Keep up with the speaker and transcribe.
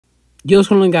Yo, what's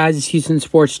going on, guys? It's Houston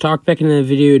Sports Talk back in the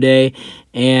video today,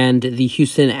 and the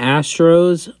Houston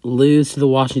Astros lose to the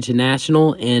Washington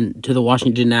Nationals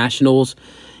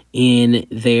in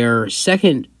their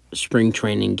second spring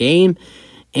training game.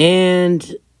 And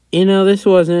this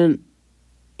wasn't,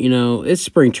 it's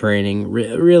spring training.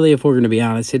 Really, if we're going to be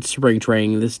honest, it's spring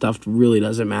training. This stuff really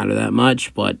doesn't matter that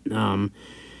much. But in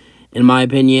my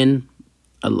opinion,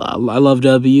 I love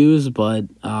W's, but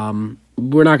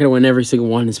we're not going to win every single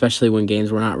one, especially when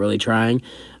games we're not really trying.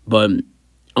 But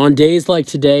on days like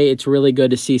today, it's really good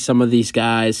to see some of these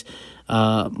guys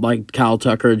like Kyle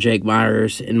Tucker, Jake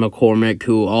Myers, and McCormick,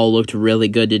 who all looked really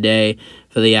good today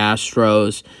for the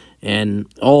Astros and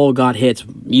all got hits.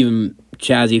 Even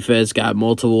Chazzy Fizz got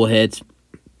multiple hits.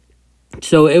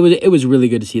 So it was really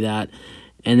good to see that.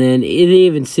 And then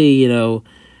even see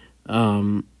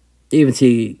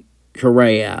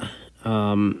Correa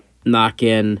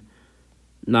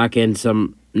knocking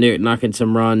some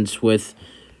runs with,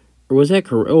 or was that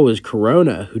it was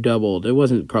Corona who doubled. It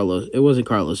wasn't Carlos. It wasn't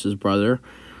Carlos's brother.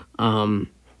 So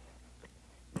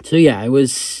yeah, it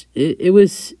was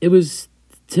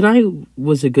tonight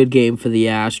was a good game for the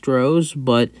Astros,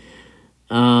 but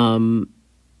I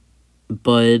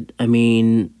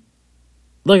mean,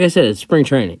 like I said, it's spring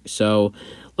training. So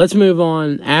let's move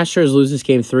on. Astros lose this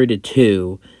game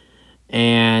 3-2,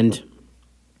 and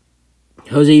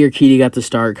Jose Urquidy got the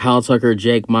start. Kyle Tucker,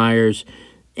 Jake Myers,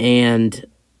 and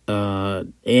so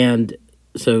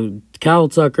Kyle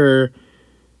Tucker,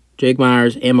 Jake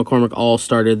Myers, and McCormick all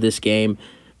started this game.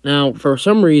 Now, for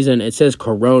some reason, it says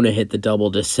Corona hit the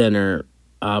double to center,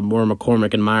 where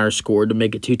McCormick and Myers scored to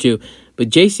make it 2-2. But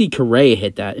J.C. Correa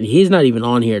hit that, and he's not even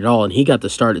on here at all, and he got the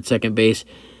start at second base.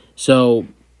 So,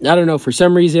 I don't know, for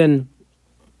some reason,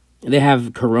 they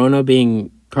have Corona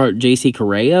being J.C.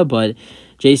 Correa, but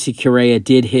J.C. Correa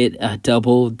did hit a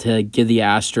double to give the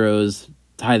Astros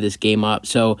tie this game up.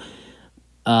 So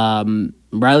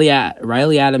Riley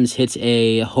Adams hits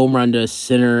a home run to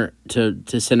center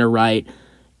right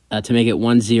to make it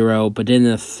 1-0. But in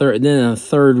the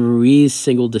third, Ruiz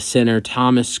singled to center.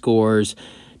 Thomas scores.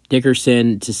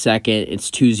 Dickerson to second.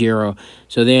 It's 2-0.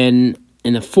 So then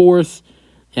in the fourth,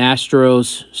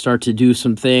 Astros start to do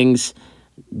some things.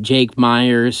 Jake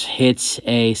Myers hits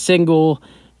a single.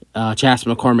 Chas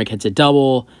McCormick hits a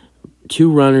double. 2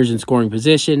 runners in scoring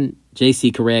position. J.C.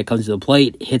 Correa comes to the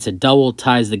plate, hits a double,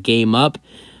 ties the game up.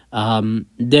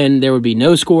 Then there would be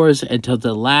no scores until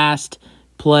the last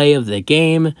play of the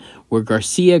game, where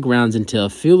Garcia grounds into a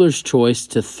fielder's choice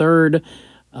to third.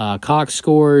 Cox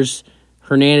scores.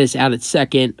 Hernandez out at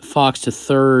second. Fox to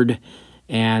third.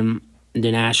 And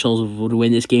the Nationals would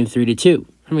win this game 3-2.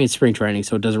 I mean, it's spring training,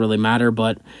 so it doesn't really matter,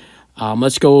 but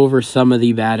let's go over some of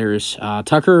the batters.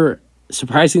 Tucker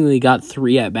surprisingly got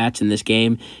 3 at-bats in this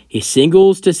game. He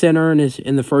singles to center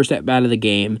in the first at-bat of the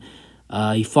game.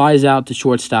 He flies out to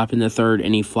shortstop in the third,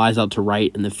 and he flies out to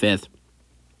right in the fifth.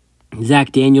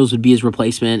 Zach Daniels would be his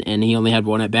replacement, and he only had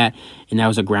 1 at-bat, and that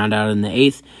was a ground out in the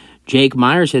eighth. Jake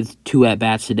Myers had 2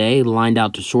 at-bats today, lined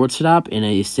out to shortstop, and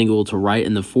a single to right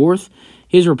in the fourth.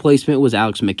 His replacement was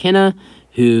Alex McKenna,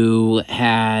 who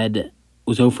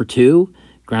was 0 for 2,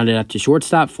 grounded out to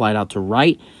shortstop, flied out to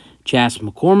right. Chas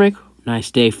McCormick, nice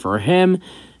day for him.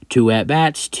 2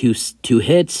 at-bats, 2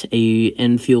 hits, a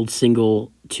infield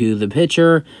single to the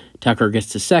pitcher. Tucker gets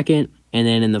to second. And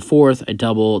then in the fourth, a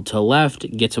double to left,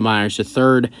 gets Myers to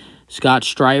third. Scott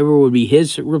Stryver would be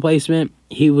his replacement.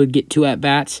 He would get 2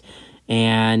 at-bats,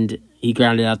 and he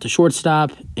grounded out to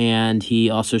shortstop, and he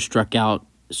also struck out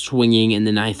swinging in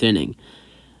the ninth inning.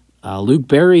 Luke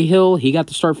Berryhill, he got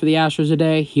the start for the Astros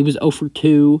today. He was 0 for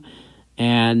 2,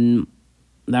 and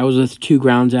that was with 2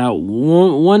 grounds out.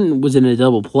 One was in a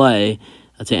double play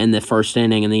to end the first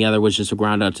inning, and the other was just a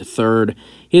ground out to third.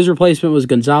 His replacement was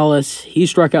Gonzalez. He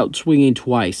struck out swinging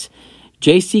twice.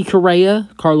 J.C.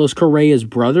 Correa, Carlos Correa's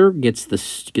brother, gets the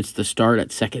start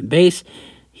at second base.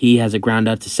 He has a ground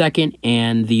out to second,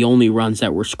 and the only runs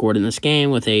that were scored in this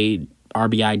game with a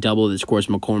RBI double that scores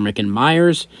McCormick and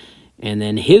Myers. And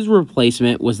then his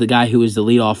replacement was the guy who was the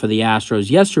leadoff for the Astros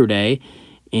yesterday,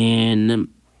 in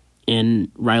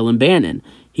Rylan Bannon.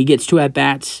 He gets 2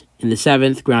 at-bats in the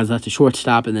seventh, grounds out to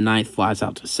shortstop, in the ninth, flies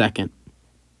out to second.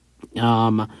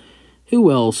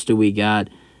 Who else do we got?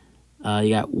 You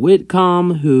got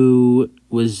Whitcomb, who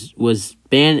was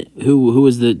the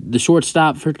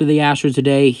shortstop for the Astros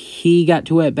today. He got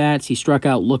 2 at-bats. He struck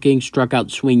out looking, struck out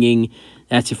swinging.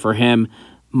 That's it for him.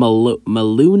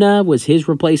 Maluna was his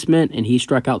replacement, and he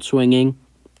struck out swinging.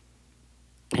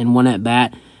 And 1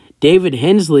 at-bat. David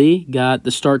Hensley got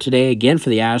the start today again for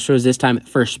the Astros, this time at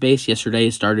first base. Yesterday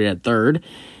he started at third.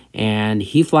 and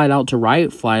he flied out to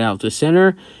right, flied out to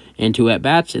center, and 2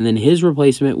 at-bats. And then his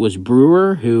replacement was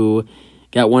Brewer, who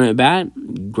got 1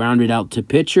 at-bat, grounded out to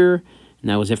pitcher, and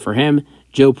that was it for him.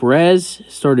 Joe Perez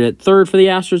started at third for the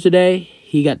Astros today.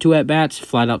 He got 2 at-bats,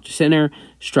 flied out to center,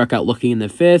 struck out looking in the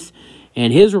 5th.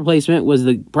 And his replacement was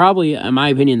probably, in my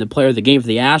opinion, the player of the game for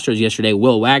the Astros yesterday,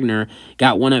 Will Wagner.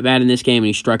 Got 1 at-bat in this game, and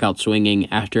he struck out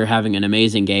swinging after having an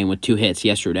amazing game with 2 hits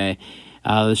yesterday.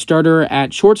 The starter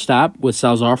at shortstop was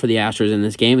Salazar for the Astros in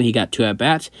this game, and he got 2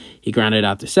 at-bats. He grounded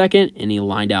out to second, and he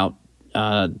lined out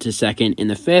to second in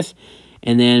the 5th.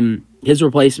 And then his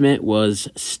replacement was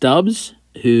Stubbs,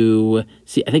 who,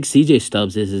 I think CJ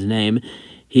Stubbs is his name.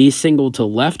 He singled to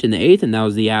left in the 8th, and that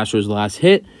was the Astros' last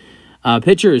hit.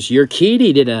 Pitchers,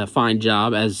 Urquidy did a fine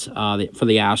job for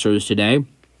the Astros today.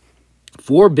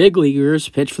 4 big leaguers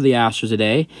pitched for the Astros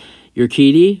today.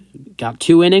 Urquidy got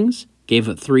 2 innings, gave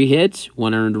up 3 hits,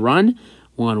 1 earned run,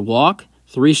 1 walk,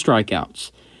 3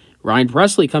 strikeouts. Ryan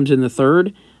Presley comes in the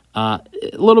 3rd. A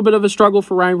little bit of a struggle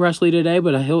for Ryan Presley today,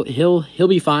 but he'll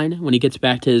be fine when he gets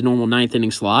back to his normal 9th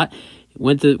inning slot.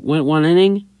 Went 1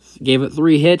 inning, gave it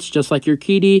 3 hits, just like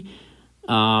Urquidy.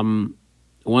 1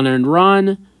 earned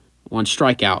run, 1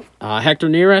 strikeout. Hector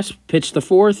Neris pitched the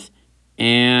 4th,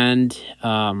 and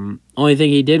only thing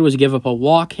he did was give up a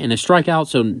walk and a strikeout,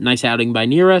 so nice outing by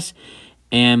Neris.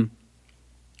 And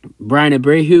Brian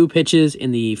Abreu pitches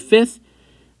in the 5th.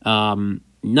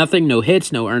 Nothing, no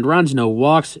hits, no earned runs, no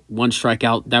walks, 1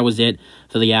 strikeout. That was it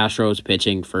for the Astros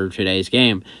pitching for today's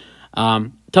game.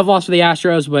 Tough loss for the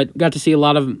Astros, but got to see a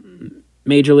lot of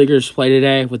major leaguers play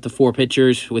today with the 4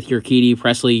 pitchers, with Urquidy,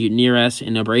 Presley, Neris,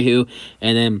 and Abreu,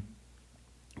 and then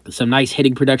some nice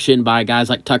hitting production by guys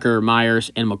like Tucker,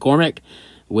 Myers, and McCormick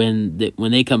when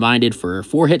they combined for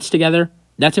 4 hits together.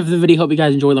 That's it for the video. Hope you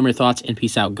guys enjoyed. Let me know your thoughts, and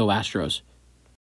peace out. Go Astros.